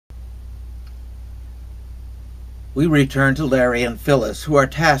We return to Larry and Phyllis, who are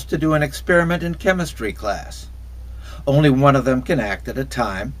tasked to do an experiment in chemistry class. Only one of them can act at a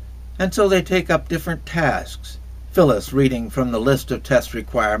time, and so they take up different tasks, Phyllis reading from the list of test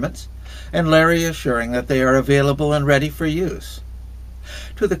requirements, and Larry assuring that they are available and ready for use.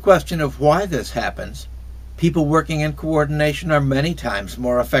 To the question of why this happens, people working in coordination are many times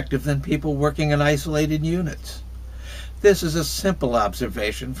more effective than people working in isolated units. This is a simple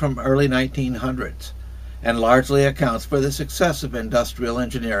observation from early 1900s, and largely accounts for the success of industrial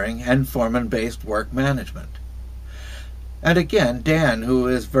engineering and foreman-based work management. And again, Dan, who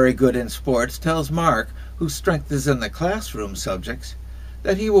is very good in sports, tells Mark, whose strength is in the classroom subjects,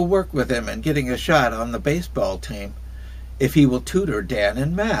 that he will work with him in getting a shot on the baseball team if he will tutor Dan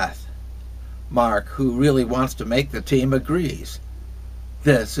in math. Mark, who really wants to make the team, agrees.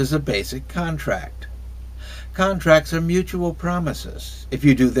 This is a basic contract. Contracts are mutual promises. If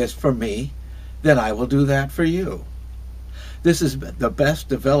you do this for me, then I will do that for you. This is the best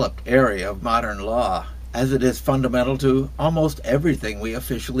developed area of modern law, as it is fundamental to almost everything we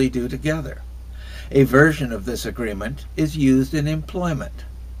officially do together. A version of this agreement is used in employment.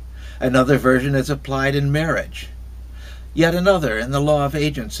 Another version is applied in marriage. Yet another in the law of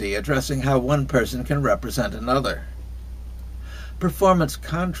agency, addressing how one person can represent another. Performance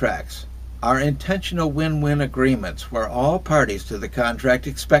contracts are intentional win-win agreements where all parties to the contract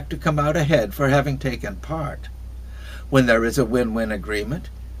expect to come out ahead for having taken part. When there is a win-win agreement,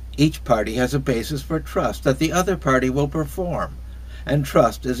 each party has a basis for trust that the other party will perform, and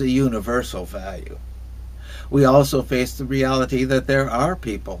trust is a universal value. We also face the reality that there are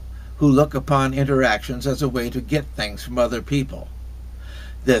people who look upon interactions as a way to get things from other people.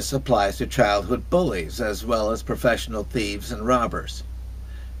 This applies to childhood bullies as well as professional thieves and robbers.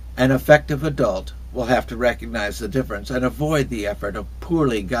 An effective adult will have to recognize the difference and avoid the effort of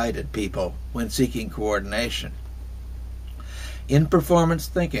poorly guided people when seeking coordination. In performance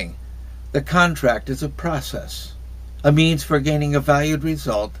thinking, the contract is a process, a means for gaining a valued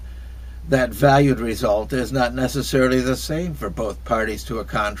result. That valued result is not necessarily the same for both parties to a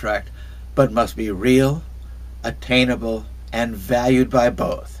contract, but must be real, attainable, and valued by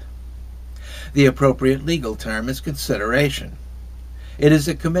both. The appropriate legal term is consideration. It is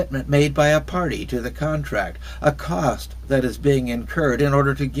a commitment made by a party to the contract, a cost that is being incurred in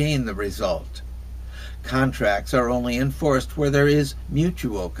order to gain the result. Contracts are only enforced where there is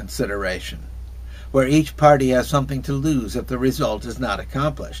mutual consideration, where each party has something to lose if the result is not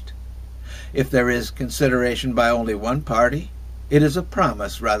accomplished. If there is consideration by only one party, it is a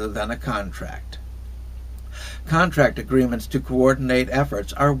promise rather than a contract. Contract agreements to coordinate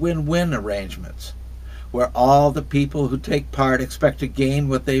efforts are win-win arrangements, where all the people who take part expect to gain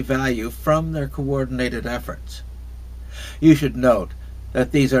what they value from their coordinated efforts. You should note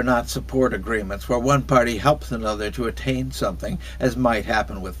that these are not support agreements where one party helps another to attain something, as might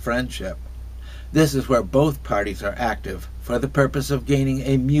happen with friendship. This is where both parties are active for the purpose of gaining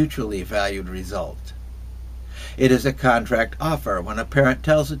a mutually valued result. It is a contract offer when a parent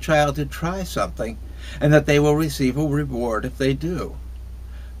tells a child to try something and that they will receive a reward if they do.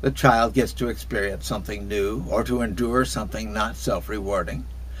 The child gets to experience something new or to endure something not self-rewarding.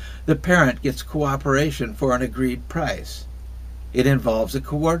 The parent gets cooperation for an agreed price. It involves a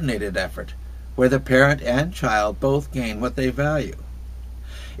coordinated effort where the parent and child both gain what they value.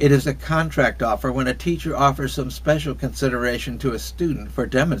 It is a contract offer when a teacher offers some special consideration to a student for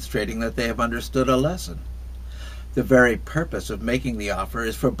demonstrating that they have understood a lesson. The very purpose of making the offer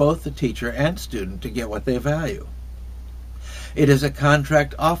is for both the teacher and student to get what they value. It is a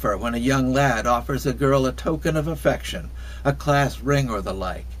contract offer when a young lad offers a girl a token of affection, a class ring or the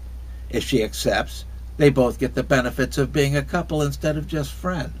like. If she accepts, they both get the benefits of being a couple instead of just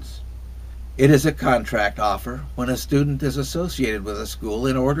friends. It is a contract offer when a student is associated with a school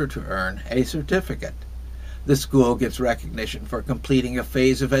in order to earn a certificate. The school gets recognition for completing a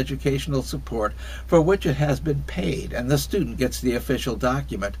phase of educational support for which it has been paid, and the student gets the official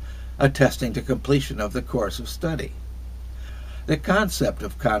document attesting to completion of the course of study. The concept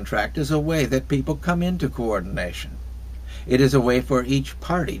of contract is a way that people come into coordination. It is a way for each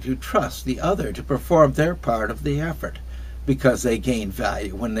party to trust the other to perform their part of the effort, because they gain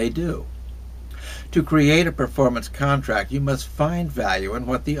value when they do. To create a performance contract, you must find value in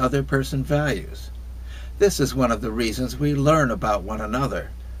what the other person values. This is one of the reasons we learn about one another,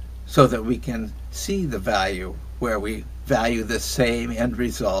 so that we can see the value where we value the same end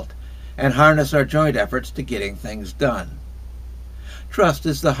result and harness our joint efforts to getting things done. Trust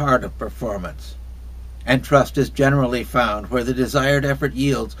is the heart of performance, and trust is generally found where the desired effort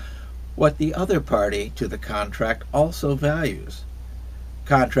yields what the other party to the contract also values.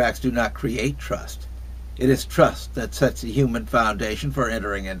 Contracts do not create trust. It is trust that sets the human foundation for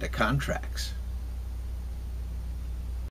entering into contracts.